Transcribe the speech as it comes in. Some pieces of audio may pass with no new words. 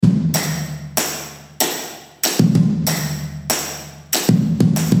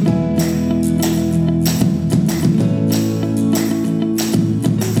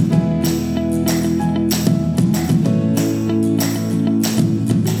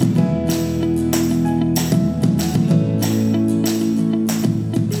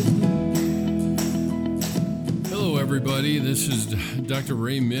Dr.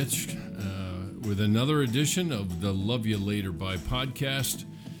 Ray Mitch with another edition of the Love You Later By podcast.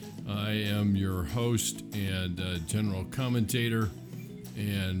 I am your host and general commentator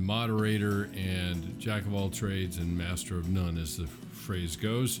and moderator and jack of all trades and master of none, as the phrase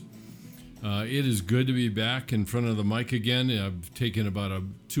goes. It is good to be back in front of the mic again. I've taken about a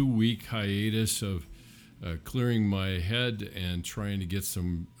 2-week hiatus of clearing my head and trying to get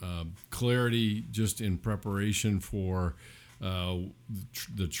some clarity just in preparation for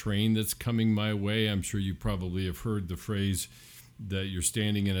the train that's coming my way. I'm sure you probably have heard the phrase that you're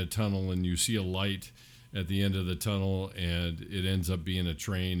standing in a tunnel and you see a light at the end of the tunnel and it ends up being a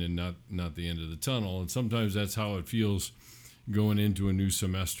train and not the end of the tunnel. And sometimes that's how it feels going into a new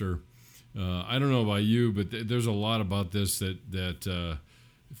semester. I don't know about you, but there's a lot about this that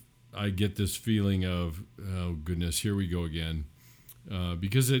I get this feeling of, oh goodness, here we go again.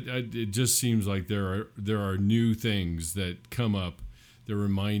 Because it just seems like there are new things that come up that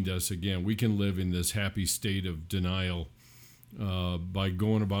remind us again we can live in this happy state of denial by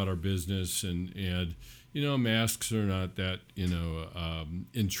going about our business and masks are not that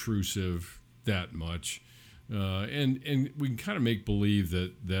intrusive that much, and we can kind of make believe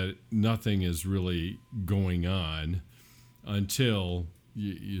that nothing is really going on until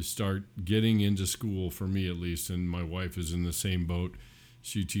you start getting into school, for me at least, and my wife is in the same boat.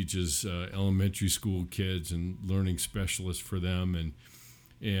 She teaches elementary school kids and learning specialists for them,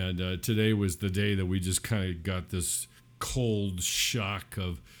 and today was the day that we just kind of got this cold shock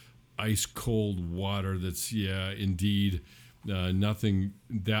of ice cold water. That's indeed, nothing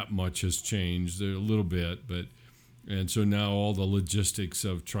that much has changed, a little bit, and so now all the logistics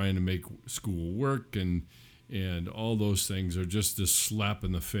of trying to make school work and all those things are just this slap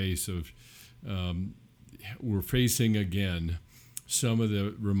in the face of we're facing again some of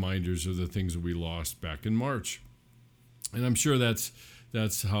the reminders of the things that we lost back in March. And I'm sure that's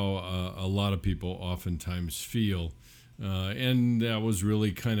how a lot of people oftentimes feel. And that was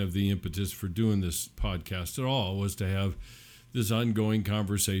really kind of the impetus for doing this podcast at all, was to have this ongoing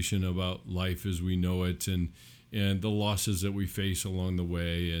conversation about life as we know it and the losses that we face along the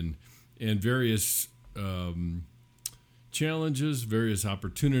way and various challenges, various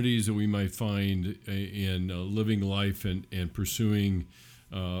opportunities that we might find in living life and pursuing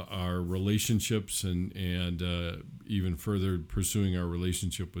our relationships and even further pursuing our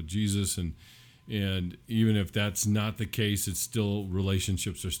relationship with Jesus. And even if that's not the case, it's still,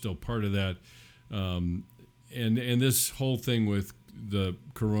 relationships are still part of that. And this whole thing with the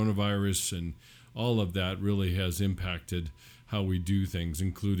coronavirus and all of that really has impacted how we do things,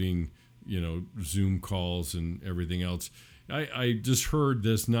 including Zoom calls and everything else. I just heard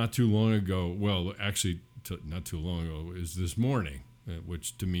this not too long ago. Well, actually, not too long ago, is this morning,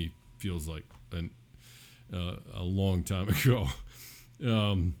 which to me feels like a long time ago.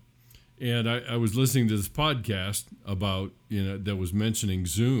 And I was listening to this podcast about, that was mentioning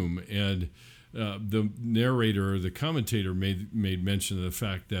Zoom, and the narrator or the commentator made mention of the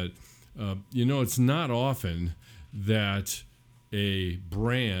fact that, it's not often that a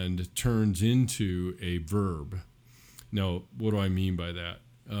brand turns into a verb. Now, what do I mean by that?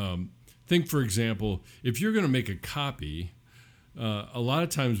 Think, for example, if you're going to make a copy, a lot of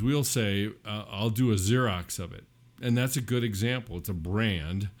times we'll say, I'll do a Xerox of it. And that's a good example. It's a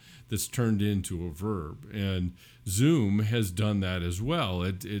brand that's turned into a verb. And Zoom has done that as well.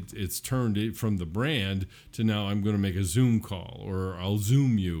 It's turned it from the brand to now I'm going to make a Zoom call, or I'll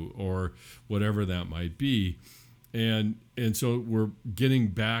Zoom you, or whatever that might be. And so we're getting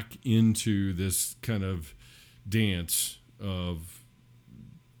back into this kind of dance of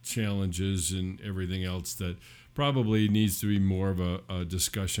challenges and everything else that probably needs to be more of a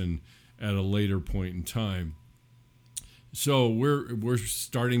discussion at a later point in time. So we're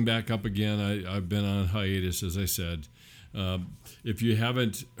starting back up again. I've been on hiatus, as I said. If you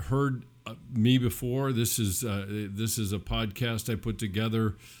haven't heard me before, this is a podcast I put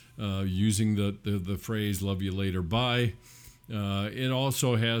together using the phrase "Love You Later By." It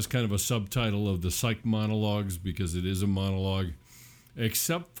also has kind of a subtitle of the Psych Monologues, because it is a monologue,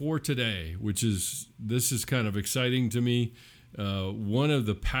 except for today, this is kind of exciting to me. One of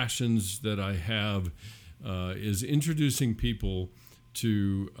the passions that I have is introducing people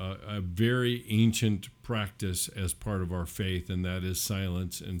to a very ancient practice as part of our faith, and that is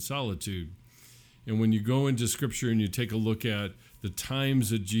silence and solitude. And when you go into Scripture and you take a look at the times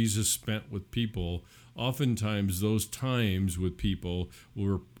that Jesus spent with people, oftentimes those times with people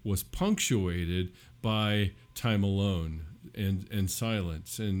was punctuated by time alone and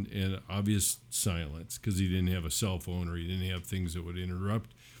silence and obvious silence, because he didn't have a cell phone or he didn't have things that would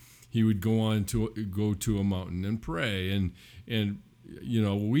interrupt. He would go to a mountain and pray, and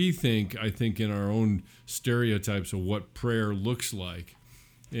we think, I think, in our own stereotypes of what prayer looks like.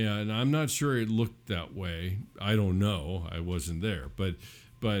 And I'm not sure it looked that way. I don't know. I wasn't there. But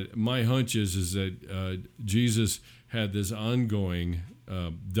my hunch is that Jesus had this ongoing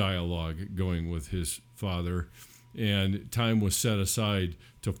dialogue going with his Father, and time was set aside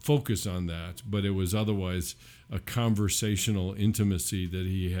to focus on that. But it was otherwise a conversational intimacy that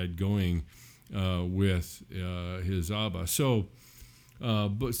he had going with his Abba. So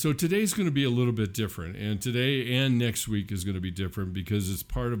today's going to be a little bit different, and today and next week is going to be different because it's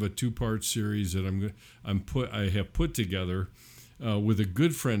part of a two-part series that I have put together with a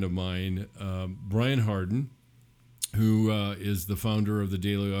good friend of mine, Brian Hardin, who is the founder of the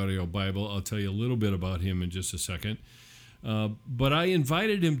Daily Audio Bible. I'll tell you a little bit about him in just a second. But I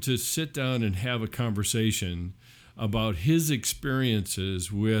invited him to sit down and have a conversation about his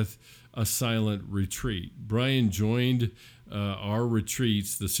experiences with a silent retreat. Brian joined our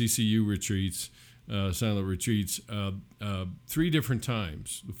retreats, the CCU retreats, silent retreats, 3 different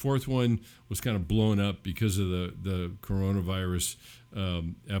times. The fourth one was kind of blown up because of the coronavirus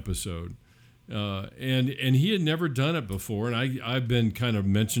episode. And he had never done it before, and I've been kind of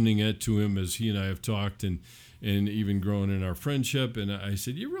mentioning it to him as he and I have talked and even grown in our friendship. And I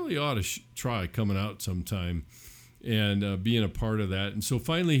said, you really ought to try coming out sometime and being a part of that. And so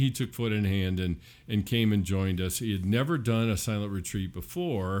finally he took foot in hand and came and joined us. He had never done a silent retreat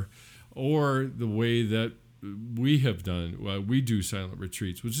before, or the way that we have done. We do silent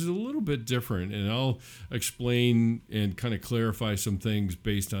retreats, which is a little bit different, and I'll explain and kind of clarify some things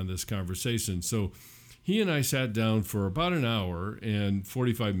based on this conversation. So he and I sat down for about an hour and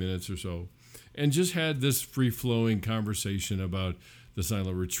 45 minutes or so and just had this free-flowing conversation about the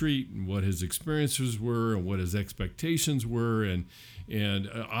silent retreat and what his experiences were and what his expectations were and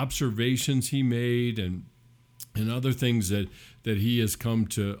observations he made and other things that he has come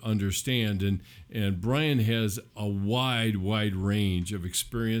to understand. And Brian has a wide range of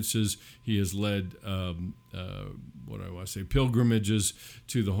experiences. He has led, pilgrimages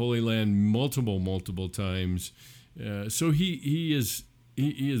to the Holy Land multiple times. So he is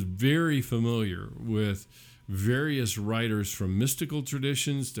very familiar with various writers from mystical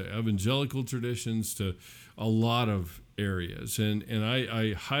traditions to evangelical traditions to a lot of areas. And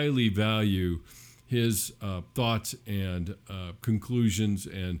I highly value his thoughts and conclusions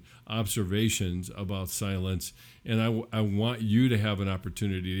and observations about silence. And I want you to have an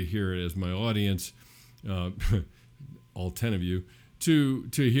opportunity to hear it as my audience, all 10 of you, to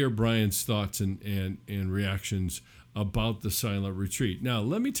hear Brian's thoughts and reactions about the silent retreat. Now,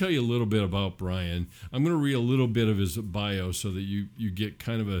 let me tell you a little bit about Brian. I'm going to read a little bit of his bio so that you get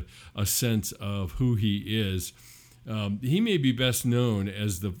kind of a sense of who he is. He may be best known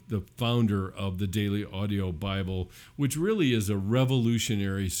as the founder of the Daily Audio Bible, which really is a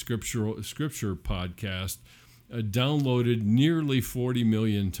revolutionary scripture podcast, downloaded nearly 40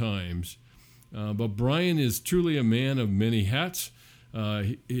 million times. But Brian is truly a man of many hats.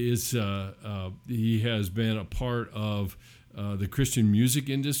 He has been a part of the Christian music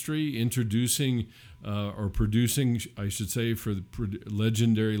industry, introducing or producing, I should say, for the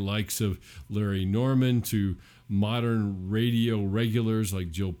legendary likes of Larry Norman to modern radio regulars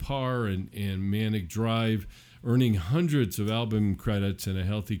like Joe Parr and Manic Drive, earning hundreds of album credits and a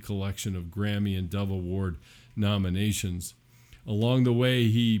healthy collection of Grammy and Dove Award nominations. Along the way,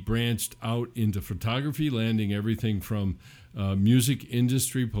 he branched out into photography, landing everything from music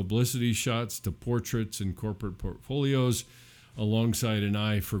industry publicity shots to portraits and corporate portfolios, alongside an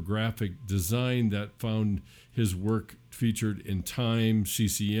eye for graphic design that found his work featured in Time,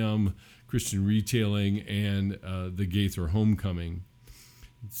 CCM, Christian Retailing, and the Gaither Homecoming.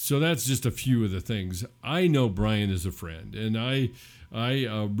 So that's just a few of the things. I know Brian is a friend, and I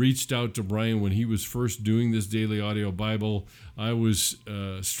reached out to Brian when he was first doing this Daily Audio Bible. I was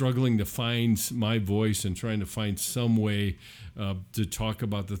struggling to find my voice and trying to find some way to talk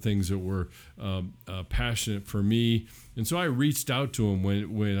about the things that were passionate for me. And so I reached out to him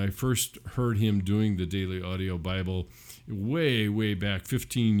when I first heard him doing the Daily Audio Bible way back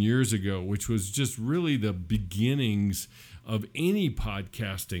 15 years ago, which was just really the beginnings of any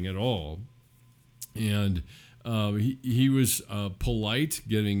podcasting at all. And he was polite,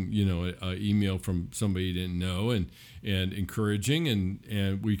 getting an email from somebody he didn't know, and encouraging,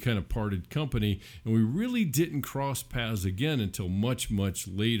 and we kind of parted company, and we really didn't cross paths again until much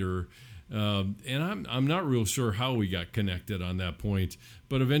later. And I'm not real sure how we got connected on that point,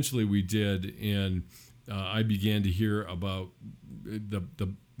 but eventually we did, and I began to hear about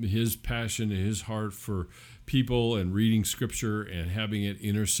his passion and his heart for people and reading scripture and having it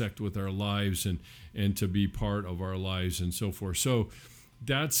intersect with our lives and to be part of our lives and so forth. So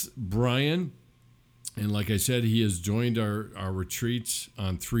that's Brian. And like I said, he has joined our retreats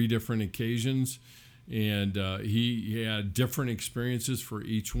on 3 different occasions. And he had different experiences for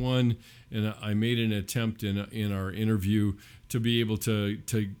each one. And I made an attempt in our interview to be able to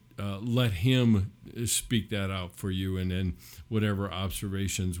let him speak that out for you, and then whatever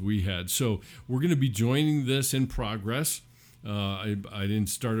observations we had. So we're going to be joining this in progress. I didn't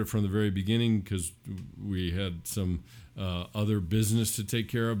start it from the very beginning because we had some other business to take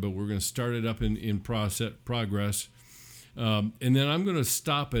care of, but we're going to start it up in progress. And then I'm going to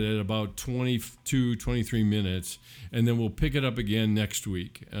stop it at about 22, 23 minutes, and then we'll pick it up again next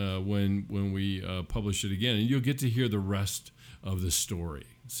week when we publish it again. And you'll get to hear the rest of the story.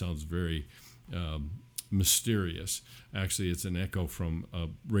 It sounds very mysterious. Actually, it's an echo from a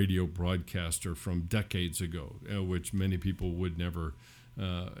radio broadcaster from decades ago, which many people would never,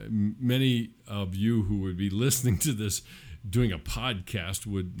 many of you who would be listening to this doing a podcast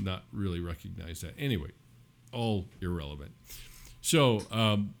would not really recognize that. Anyway, all irrelevant. So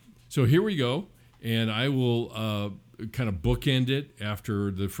here we go, and I will kind of bookend it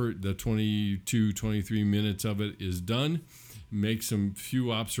after the 22, 23 minutes of it is done, make some few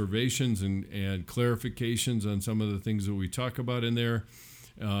observations and clarifications on some of the things that we talk about in there,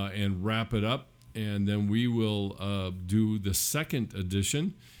 and wrap it up, and then we will do the second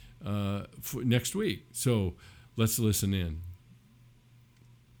edition next week. So let's listen in.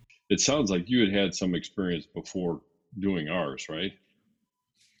 It sounds like you had some experience before doing ours, right?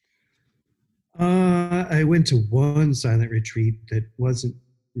 I went to one silent retreat that wasn't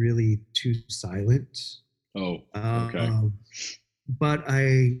really too silent. Oh, okay. But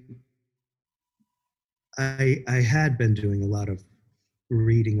I had been doing a lot of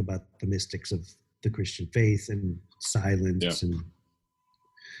reading about the mystics of the Christian faith and silence,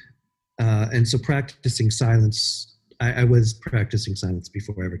 and so practicing silence. I was practicing silence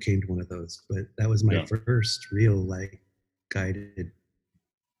before I ever came to one of those, but that was my first real guided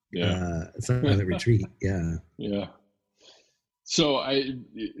silent retreat. Yeah. Yeah. So I,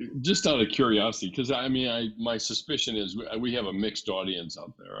 just out of curiosity, because my suspicion is we have a mixed audience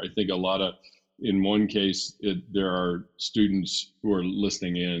out there. I think a lot of, in one case, there are students who are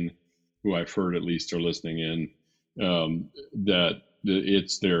listening in, who I've heard at least are listening in, that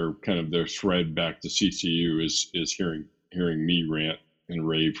it's their kind of their thread back to CCU is hearing me rant and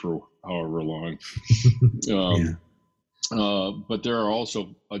rave for however long. But there are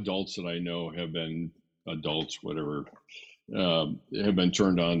also adults that I know have been adults, whatever, have been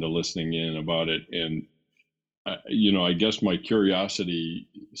turned on to listening in about it. And, I guess my curiosity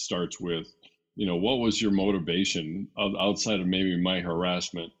starts with, what was your motivation outside of maybe my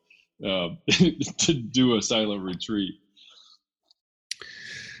harassment to do a silent retreat?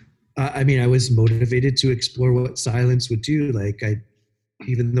 I was motivated to explore what silence would do.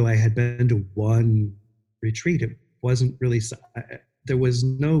 Even though I had been to one retreat, it wasn't really, there was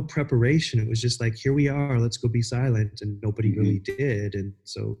no preparation. It was just like, here we are, let's go be silent. And nobody really did. And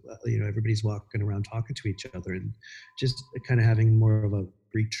so, everybody's walking around talking to each other and just kind of having more of a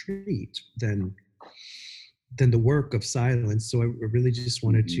retreat than the work of silence. So I really just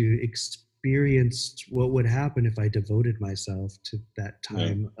wanted to experience what would happen if I devoted myself to that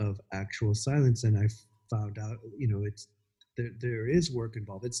time of actual silence. And I found out, it's there is work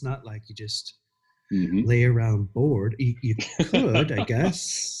involved. It's not like you just lay around bored. You could, I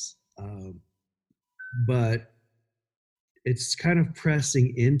guess, but it's kind of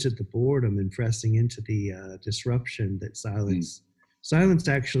pressing into the boredom and pressing into the disruption that silence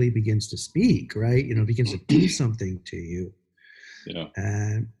actually begins to speak, right? Begins to do something to you. Yeah.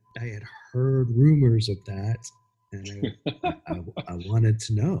 And I had heard rumors of that, and I wanted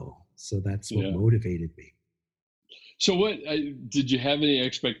to know. So that's what motivated me. So did you have any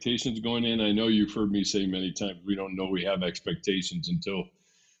expectations going in? I know you've heard me say many times, we don't know we have expectations until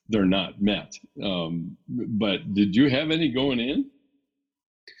they're not met. But did you have any going in?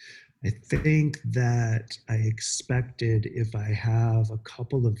 I think that I expected, if I have a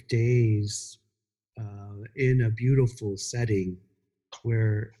couple of days in a beautiful setting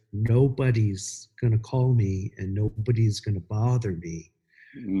where nobody's going to call me and nobody's going to bother me,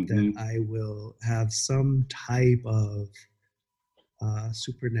 that I will have some type of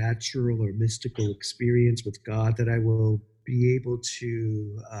supernatural or mystical experience with God, that I will be able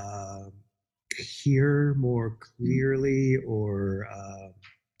to hear more clearly or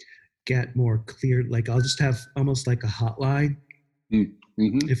get more clear. I'll just have almost like a hotline.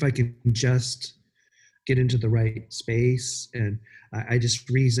 If I can just get into the right space. And I just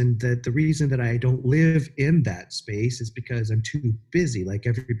reasoned that the reason that I don't live in that space is because I'm too busy, like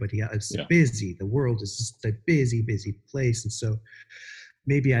everybody else. Yeah. Busy. The world is just a busy, busy place. And so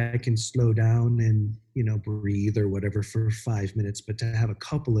maybe I can slow down and, breathe or whatever for 5 minutes, but to have a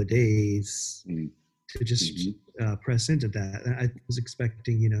couple of days to just press into that. I was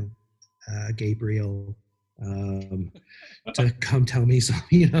expecting, Gabriel to come tell me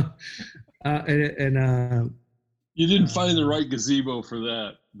something, you didn't find the right gazebo for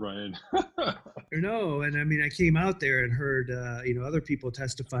that, Brian. No, and I mean, I came out there and heard, other people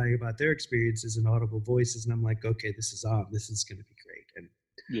testifying about their experiences in audible voices, and I'm like, okay, this is on. This is going to be great. And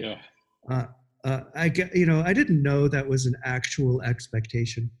yeah, I get, I didn't know that was an actual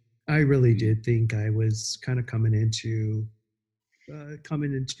expectation. I really did think I was kind of coming into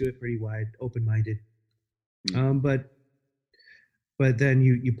it pretty wide, open-minded. But then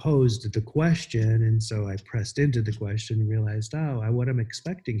you posed the question, and so I pressed into the question and realized, what I'm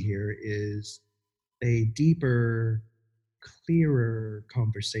expecting here is a deeper, clearer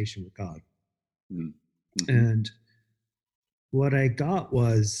conversation with God. And what I got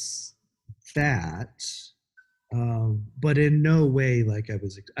was that, but in no way like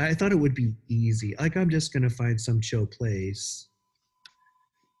I thought it would be easy. Like, I'm just going to find some chill place.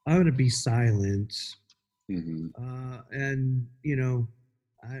 I'm going to be silent. And,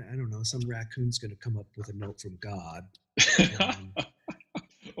 I don't know, some raccoon's going to come up with a note from God.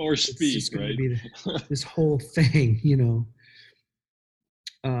 Or speak, it's going right? to be this whole thing,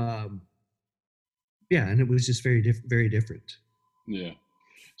 yeah, and it was just very different. Yeah.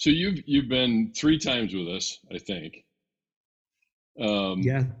 So you've been 3 times with us, I think.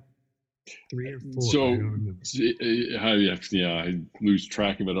 Yeah, 3 or 4. So I don't remember. I lose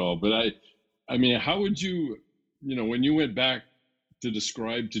track of it all. But I mean, how would you, when you went back to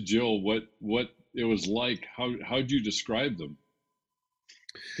describe to Jill what it was like, how'd you describe them?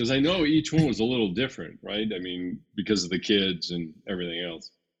 Because I know each one was a little different, right? I mean, because of the kids and everything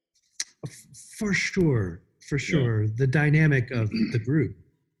else. For sure. Yeah. The dynamic of the group,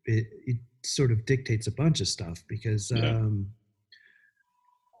 it sort of dictates a bunch of stuff because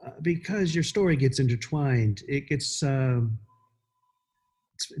your story gets intertwined. It gets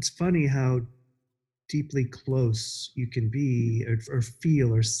it's funny how deeply close you can be or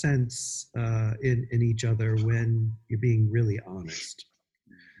feel or sense in each other when you're being really honest.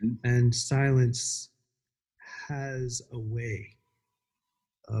 And silence has a way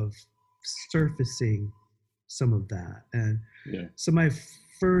of surfacing some of that. And so my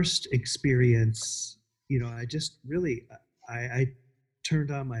first experience, I just really, I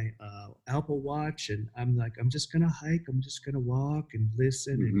turned on my Apple Watch, and I'm like, I'm just gonna hike, I'm just gonna walk and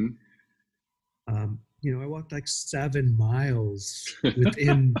listen. And I walked like 7 miles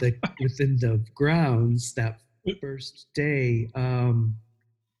within the grounds that first day.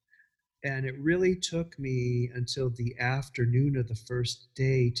 And it really took me until the afternoon of the first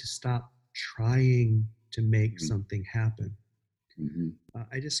day to stop trying to make something happen.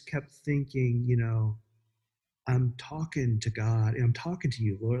 I just kept thinking, I'm talking to God, and I'm talking to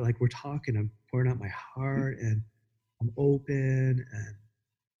you, Lord. Like, we're talking, I'm pouring out my heart, and I'm open, and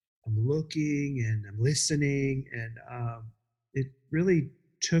I'm looking, and I'm listening. And it really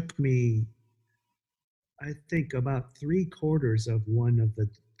took me, I think, about 3/4 of one of the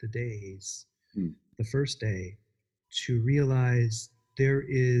days, the first day, to realize there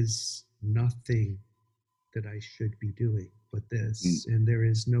is nothing that I should be doing but this, and there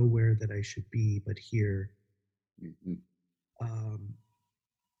is nowhere that I should be but here.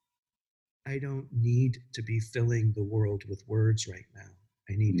 I don't need to be filling the world with words right now.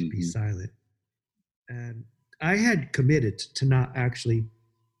 I need to be silent. And I had committed to not actually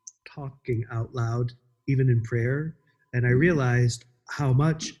talking out loud, even in prayer. And I realized how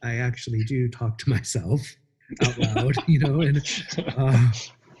much I actually do talk to myself out loud, and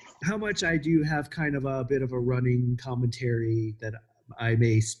how much I do have kind of a bit of a running commentary that I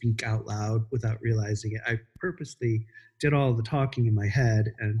may speak out loud without realizing it. I purposely did all the talking in my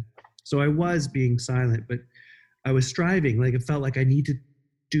head. And so I was being silent, but I was striving. Like, it felt like I need to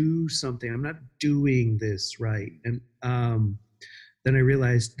do something. I'm not doing this right. And then I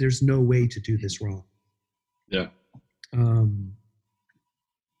realized there's no way to do this wrong. Yeah.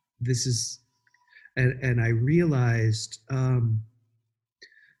 This is, and I realized, in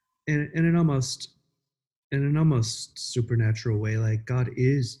an almost supernatural way, like, God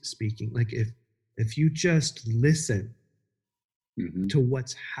is speaking. Like, if you just listen to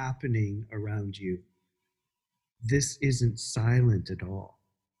what's happening around you, this isn't silent at all.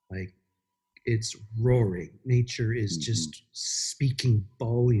 Like, it's roaring. Nature is just speaking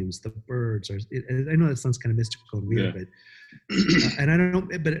volumes. The birds are. I know that sounds kind of mystical and weird, but and I don't.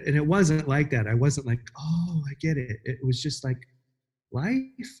 But and it wasn't like that. I wasn't like, oh, I get it. It was just like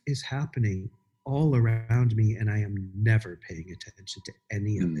life is happening all around me, and I am never paying attention to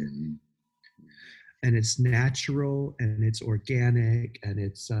any of it. And it's natural, and it's organic, and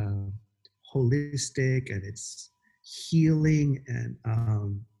it's holistic, and it's healing, and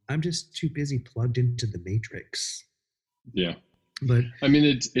I'm just too busy plugged into the matrix. Yeah, but I mean,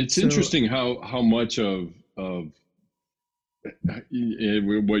 it's interesting how much of what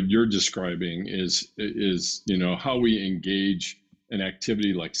you're describing is how we engage an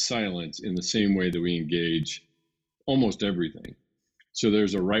activity like silence in the same way that we engage almost everything. So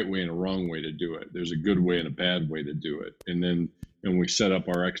there's a right way and a wrong way to do it. There's a good way and a bad way to do it. And we set up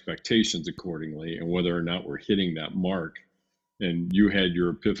our expectations accordingly, and whether or not we're hitting that mark. And you had your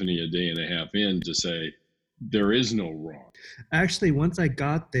epiphany a day and a half in to say, there is no wrong. Actually, once I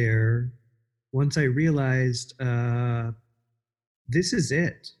got there, once I realized this is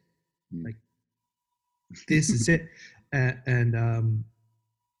it, like this is it, and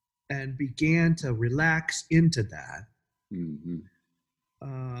began to relax into that,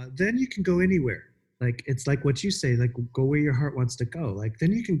 then you can go anywhere. Like, it's like what you say, like, go where your heart wants to go. Like,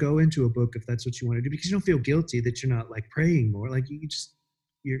 then you can go into a book if that's what you want to do, because you don't feel guilty that you're not like praying more. Like,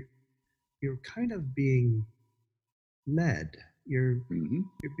 you're kind of being led. You're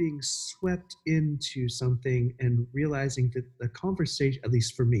being swept into something, and realizing that the conversation, at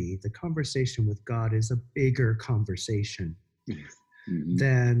least for me, the conversation with God is a bigger conversation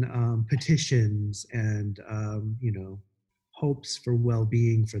than petitions and hopes for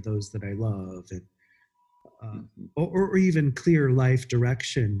well-being for those that I love, and or even clear life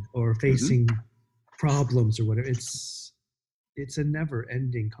direction, or facing problems or whatever. It's a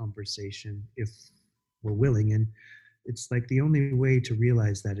never-ending conversation if we're willing, and it's like the only way to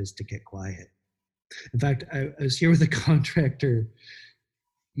realize that is to get quiet. In fact, I was here with a contractor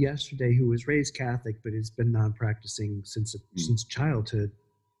yesterday who was raised Catholic but has been non-practicing since childhood,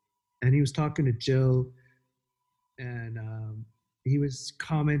 and he was talking to Jill, and he was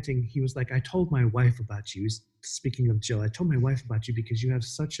commenting. He was like, I told my wife about you. Speaking of Jill, I told my wife about you because you have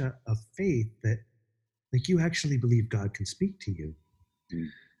such a faith that, like, you actually believe God can speak to you.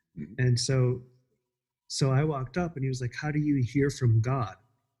 And so I walked up, and he was like, how do you hear from God?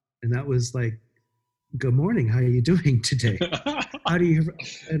 And that was like, good morning, how are you doing today? How do you hear?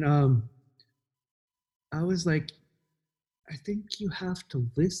 And I was like, I think you have to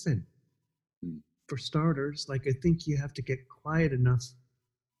listen. For starters, like, I think you have to get quiet enough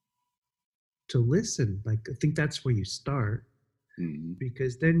to listen. Like, I think that's where you start,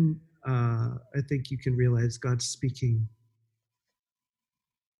 because then I think you can realize God's speaking.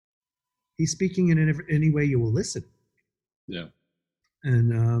 He's speaking in any way you will listen. Yeah.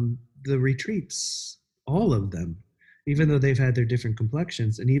 And the retreats, all of them, even though they've had their different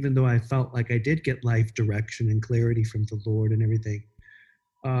complexions, and even though I felt like I did get life direction and clarity from the Lord and everything,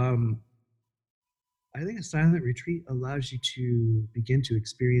 I think a silent retreat allows you to begin to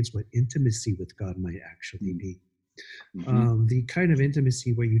experience what intimacy with God might actually be. The kind of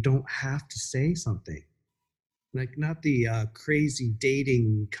intimacy where you don't have to say something. Like, not the crazy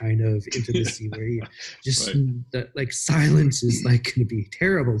dating kind of intimacy where you just, like, silence is like going to be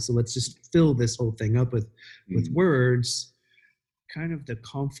terrible, so let's just fill this whole thing up with words. Kind of the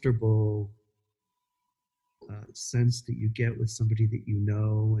comfortable sense that you get with somebody that you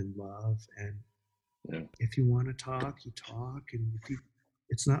know and love, and if you want to talk, you talk, and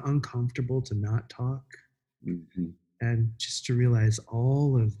it's not uncomfortable to not talk, and just to realize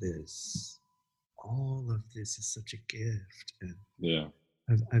all of this is such a gift, and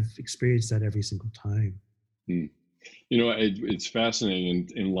I've experienced that every single time. It's fascinating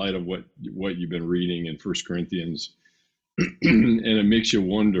in light of what you've been reading in 1 Corinthians, and it makes you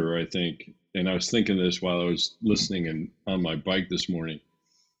wonder, I think, and I was thinking this while I was listening and on my bike this morning.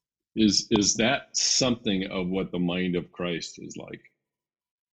 Is that something of what the mind of Christ is like?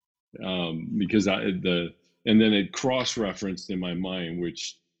 Because and then it cross-referenced in my mind,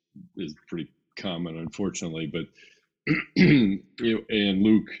 which is pretty common, unfortunately, but in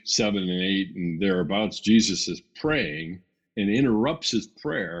Luke 7 and 8 and thereabouts, Jesus is praying and interrupts his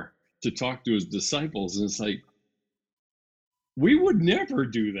prayer to talk to his disciples, and it's like, we would never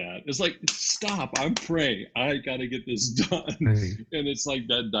do that. It's like, stop, I'm praying. I got to get this done. Right. And it's like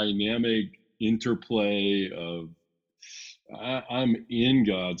that dynamic interplay of I'm in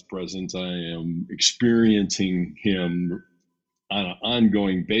God's presence. I am experiencing him on an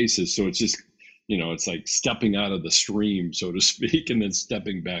ongoing basis. So it's just, it's like stepping out of the stream, so to speak, and then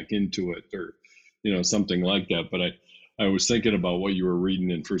stepping back into it, or something like that. But I was thinking about what you were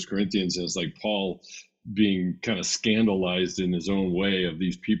reading in First Corinthians, and it's like Paul being kind of scandalized in his own way of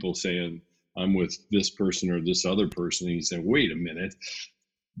these people saying, I'm with this person or this other person. And he's saying, wait a minute,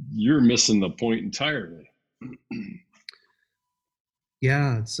 you're missing the point entirely.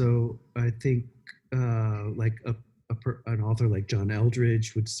 Yeah, so I think like an author like John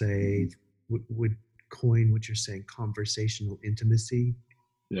Eldridge would say, would coin what you're saying, conversational intimacy.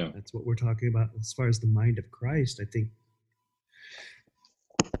 Yeah, that's what we're talking about. As far as the mind of Christ, I think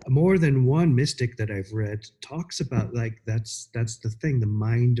more than one mystic that I've read talks about, like, that's the thing, the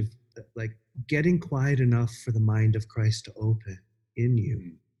mind of, like, getting quiet enough for the mind of Christ to open in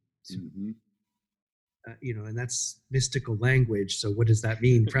you. Mm-hmm. And that's mystical language. So what does that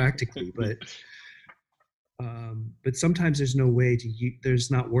mean practically? But sometimes there's no way to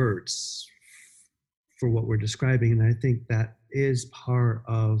there's not words for what we're describing. And I think that is part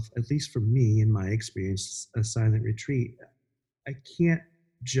of, at least for me, in my experience, a silent retreat. I can't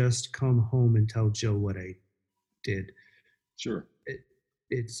just come home and tell Jill what I did. Sure.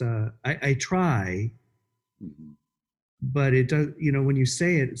 I try, mm-hmm. but it does, when you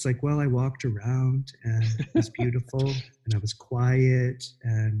say it, it's like, well, I walked around and it was beautiful and I was quiet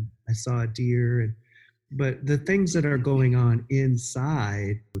and I saw a deer. But the things that are going on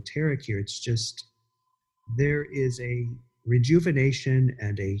inside, esoteric here, it's just, there is a rejuvenation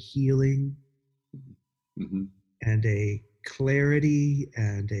and a healing mm-hmm. and a clarity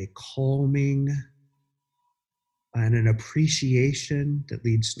and a calming and an appreciation that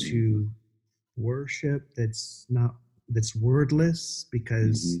leads to worship that's wordless,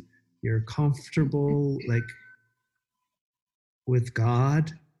 because you're comfortable, like, with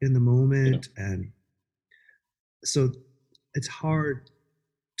God in the moment. Yeah. And so it's hard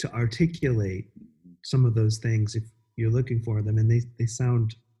to articulate some of those things if you're looking for them, and they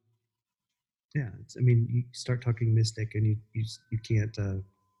sound, you start talking mystic and you can't,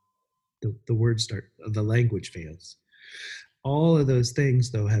 the words start, the language fails. All of those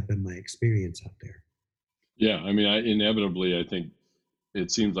things, though, have been my experience out there. Yeah, inevitably, I think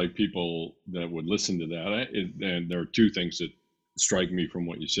it seems like people that would listen to that, and there are two things that strike me from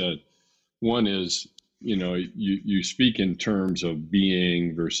what you said. One is, you speak in terms of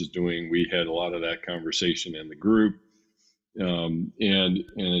being versus doing. We had a lot of that conversation in the group, and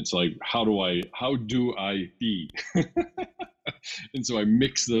it's like, how do I be? And so I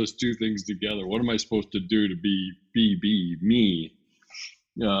mix those two things together. What am I supposed to do to be me?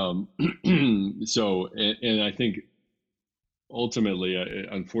 So, and I think ultimately,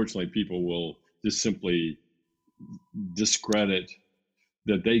 unfortunately, people will just simply discredit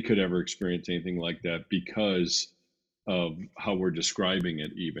that they could ever experience anything like that because of how we're describing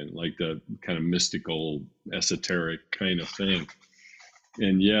it, even like the kind of mystical, esoteric kind of thing.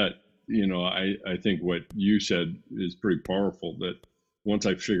 And yet, I think what you said is pretty powerful, that once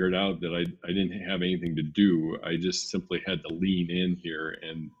I figured out that I didn't have anything to do, I just simply had to lean in here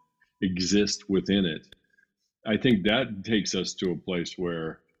and exist within it. I think that takes us to a place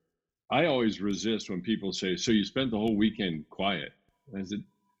where I always resist when people say, so you spent the whole weekend quiet. And I said,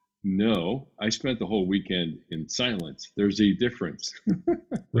 no, I spent the whole weekend in silence. There's a difference.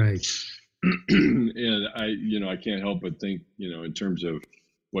 Right. And I can't help but think, in terms of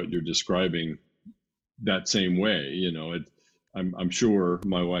what you're describing, that same way. I'm sure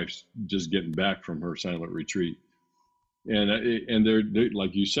my wife's just getting back from her silent retreat, and they're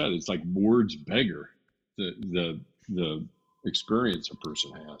like you said, it's like words beggar the experience a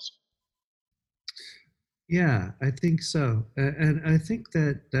person has. Yeah, I think so. And I think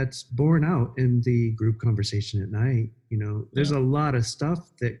that's borne out in the group conversation at night. There's a lot of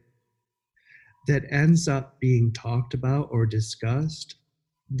stuff that ends up being talked about or discussed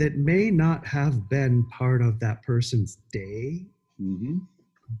that may not have been part of that person's day,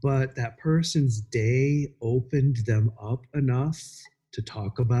 but that person's day opened them up enough to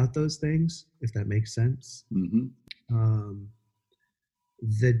talk about those things, if that makes sense.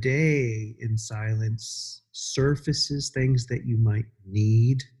 The day in silence surfaces things that you might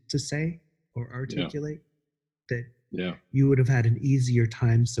need to say or articulate that you would have had an easier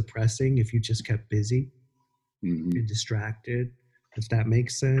time suppressing if you just kept busy and distracted, if that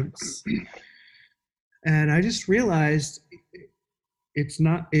makes sense. And I just realized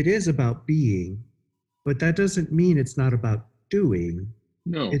it is about being, but that doesn't mean it's not about doing.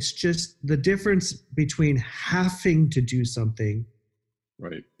 No. It's just the difference between having to do something,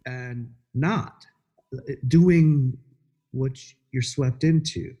 right, and not doing what you're swept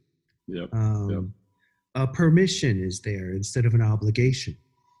into. A permission is there instead of an obligation.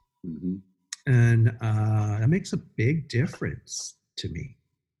 And that makes a big difference to me.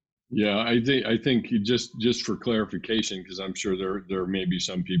 Yeah, I think just for clarification, because I'm sure there may be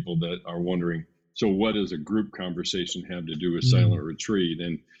some people that are wondering. So, what does a group conversation have to do with silent retreat?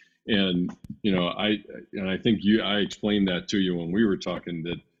 And I think I explained that to you when we were talking,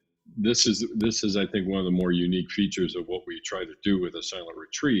 that this is I think one of the more unique features of what we try to do with a silent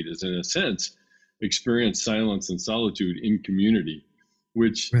retreat is, in a sense, experience silence and solitude in community,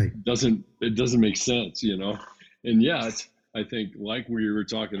 which Right. doesn't make sense, and yet I think, like we were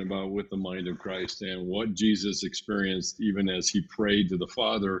talking about with the mind of Christ and what Jesus experienced, even as he prayed to the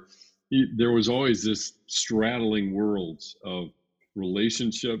Father, there was always this straddling worlds of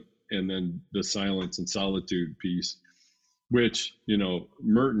relationship and then the silence and solitude piece, which,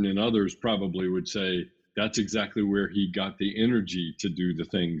 Merton and others probably would say that's exactly where he got the energy to do the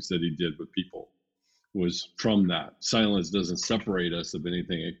things that he did with people, was from that. Silence doesn't separate us. If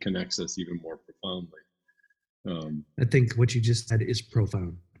anything, it connects us even more profoundly. I think what you just said is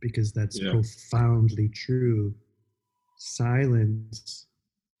profound, because that's Yeah. profoundly true. Silence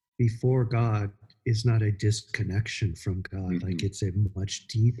before God is not a disconnection from God. Mm-hmm. Like, it's a much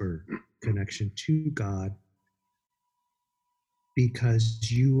deeper connection to God, because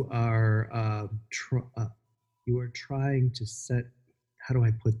you are trying to set. How do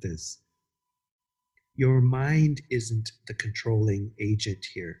I put this? Your mind isn't the controlling agent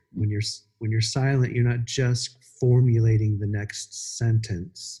here. When you're silent, you're not just formulating the next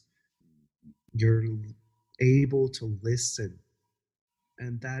sentence. You're able to listen,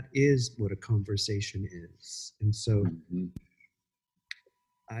 and that is what a conversation is. And so, Mm-hmm.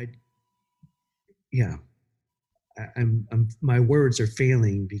 I'm my words are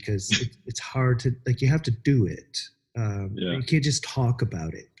failing, because it's hard to, like, you have to do it. You can't just talk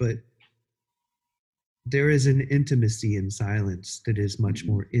about it, but there is an intimacy in silence that is much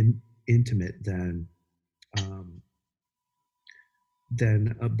more intimate than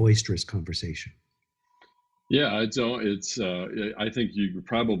a boisterous conversation. Yeah, it's. I think you could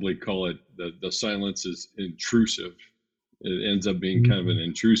probably call it the silence is intrusive. It ends up being kind of an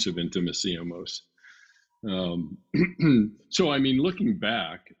intrusive intimacy almost. So, I mean, looking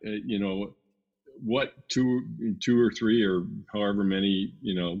back, what two or three or however many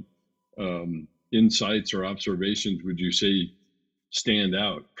insights or observations would you say stand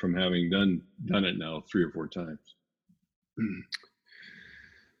out from having done it now 3 or 4 times?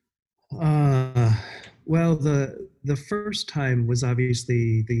 Well, the first time was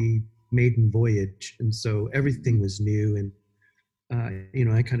obviously the maiden voyage, and so everything was new, and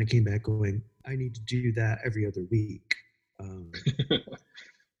I kind of came back going, I need to do that every other week.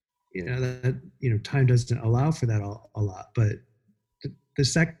 Time doesn't allow for that a lot, but the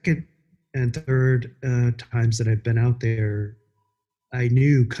second and third times that I've been out there, I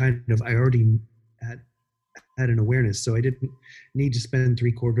knew I already had an awareness, so I didn't need to spend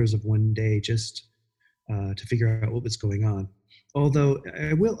 3/4 of one day just to figure out what was going on. Although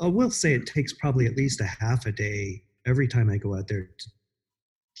I will say it takes probably at least a half a day every time I go out there to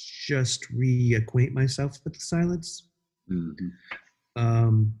just reacquaint myself with the silence.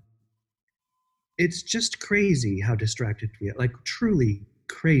 Mm-hmm. It's just crazy how distracted we are, like truly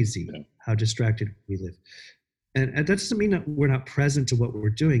crazy how distracted we live. And that doesn't mean that we're not present to what we're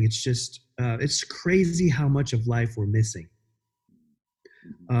doing. It's just, it's crazy how much of life we're missing.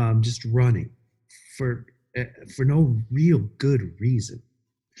 Just running for no real good reason.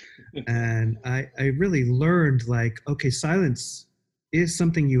 And I really learned, like, okay, silence is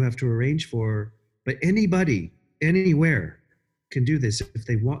something you have to arrange for, but anybody, anywhere can do this if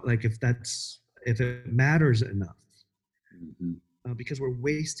they want, like, if it matters enough. Because we're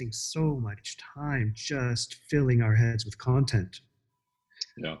wasting so much time just filling our heads with content.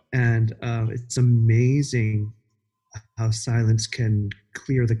 Yeah. And it's amazing how silence can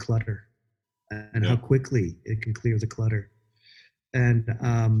clear the clutter, and how quickly it can clear the clutter, and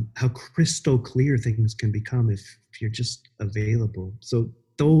how crystal clear things can become if you're just available. So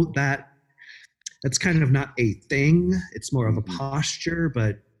though that's kind of not a thing, it's more of a posture,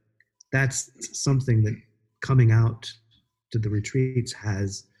 but that's something that coming out to the retreats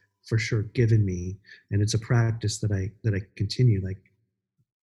has for sure given me, and it's a practice that I continue. Like,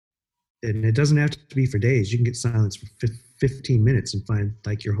 and it doesn't have to be for days. You can get silence for 15 minutes and find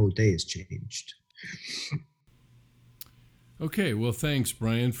like your whole day has changed. Okay, well, thanks,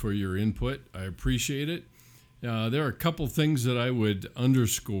 Brian, for your input. I appreciate it. There are a couple things that I would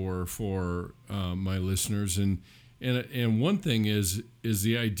underscore for my listeners, and one thing is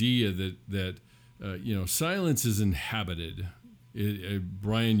the idea that silence is inhabited.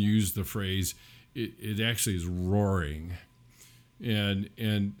 Brian used the phrase, it actually is roaring, and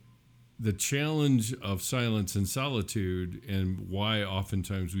the challenge of silence and solitude, and why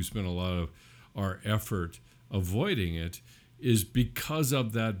oftentimes we spend a lot of our effort avoiding it, is because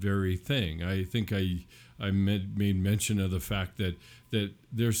of that very thing. I think I made mention of the fact that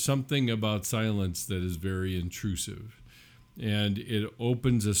there's something about silence that is very intrusive, and it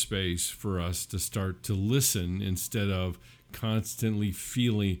opens a space for us to start to listen instead of constantly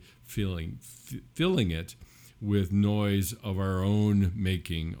filling it with noise of our own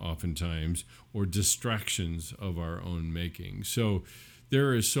making, oftentimes, or distractions of our own making. So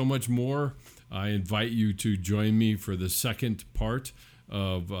there is so much more. I invite you to join me for the second part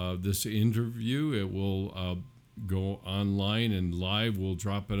of this interview. It will go online and live. We'll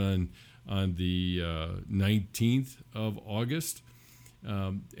drop it on the 19th of August.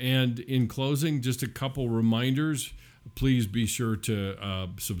 And in closing, just a couple reminders. Please be sure to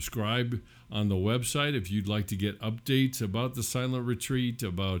subscribe on the website if you'd like to get updates about the Silent Retreat,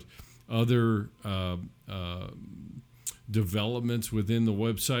 about other developments within the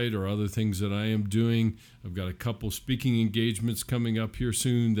website or other things that I am doing. I've got a couple speaking engagements coming up here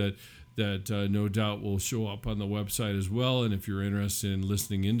soon that no doubt will show up on the website as well. And if you're interested in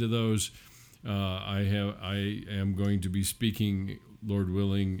listening into those, I am going to be speaking, Lord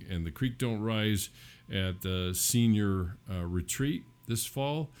willing, and the creek don't rise, at the senior retreat this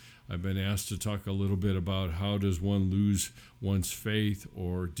fall. I've been asked to talk a little bit about how does one lose one's faith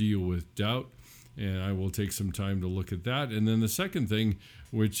or deal with doubt, and I will take some time to look at that. And then the second thing,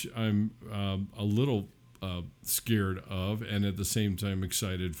 which I'm a little scared of and at the same time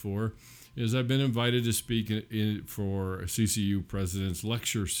excited for, is I've been invited to speak for a CCU President's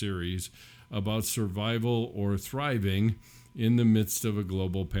Lecture Series about survival or thriving in the midst of a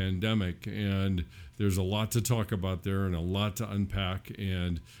global pandemic. And there's a lot to talk about there and a lot to unpack.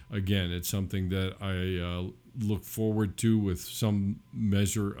 And again, it's something that I look forward to with some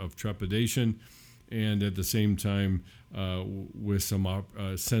measure of trepidation, and at the same time with some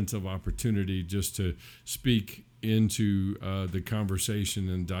sense of opportunity just to speak into the conversation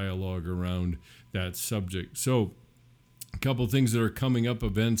and dialogue around that subject. So a couple of things that are coming up,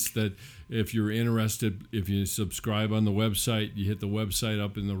 events that if you're interested, if you subscribe on the website, you hit the website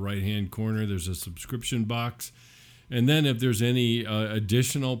up in the right-hand corner, there's a subscription box. And then if there's any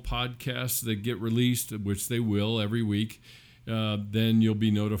additional podcasts that get released, which they will every week, then you'll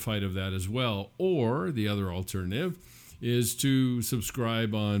be notified of that as well. Or the other alternative is to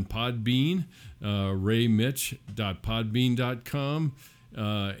subscribe on Podbean, raymitch.podbean.com.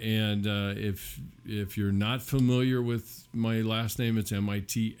 And if you're not familiar with my last name, it's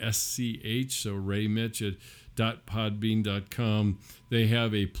MITSCH, so raymitch@podbean.com. They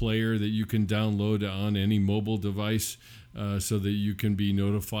have a player that you can download on any mobile device so that you can be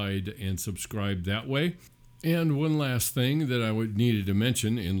notified and subscribe that way. And one last thing that I needed to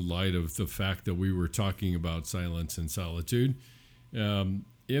mention in light of the fact that we were talking about silence and solitude,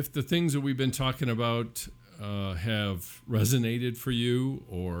 if the things that we've been talking about have resonated for you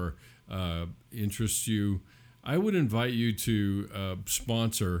or interest you, I would invite you to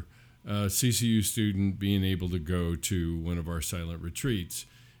sponsor a CCU student being able to go to one of our silent retreats.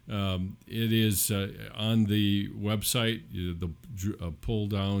 It is on the website, the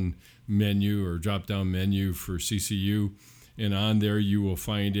pull-down menu or drop-down menu for CCU, and on there you will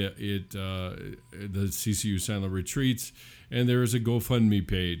find the CCU Silent Retreats, and there is a GoFundMe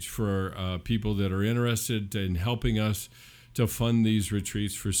page for people that are interested in helping us to fund these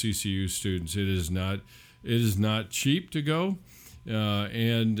retreats for CCU students. It is not cheap to go,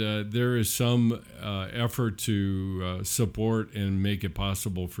 and there is some effort to support and make it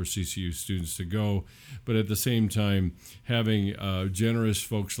possible for CCU students to go. But at the same time, having generous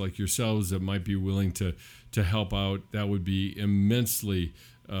folks like yourselves that might be willing to help out, that would be immensely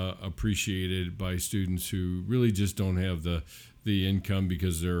appreciated by students who really just don't have the income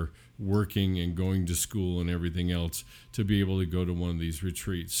because they're working and going to school and everything else to be able to go to one of these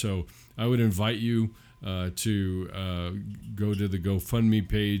retreats. So I would invite you to go to the GoFundMe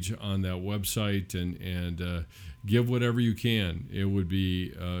page on that website and give whatever you can. It would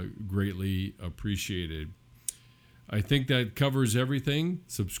be greatly appreciated. I think that covers everything: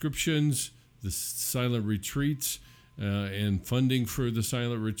 subscriptions, the silent retreats, and funding for the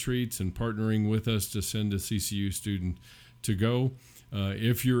silent retreats, and partnering with us to send a CCU student to go.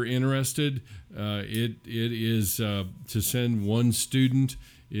 If you're interested, it is to send one student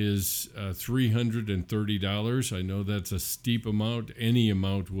is $330. I know that's a steep amount. Any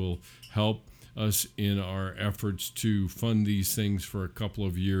amount will help us in our efforts to fund these things for a couple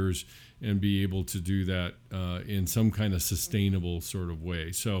of years and be able to do that in some kind of sustainable sort of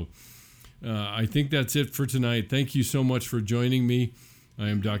way. So I think that's it for tonight. Thank you so much for joining me. I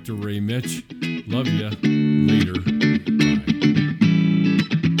am Dr. Ray Mitch. Love ya. Later. Bye.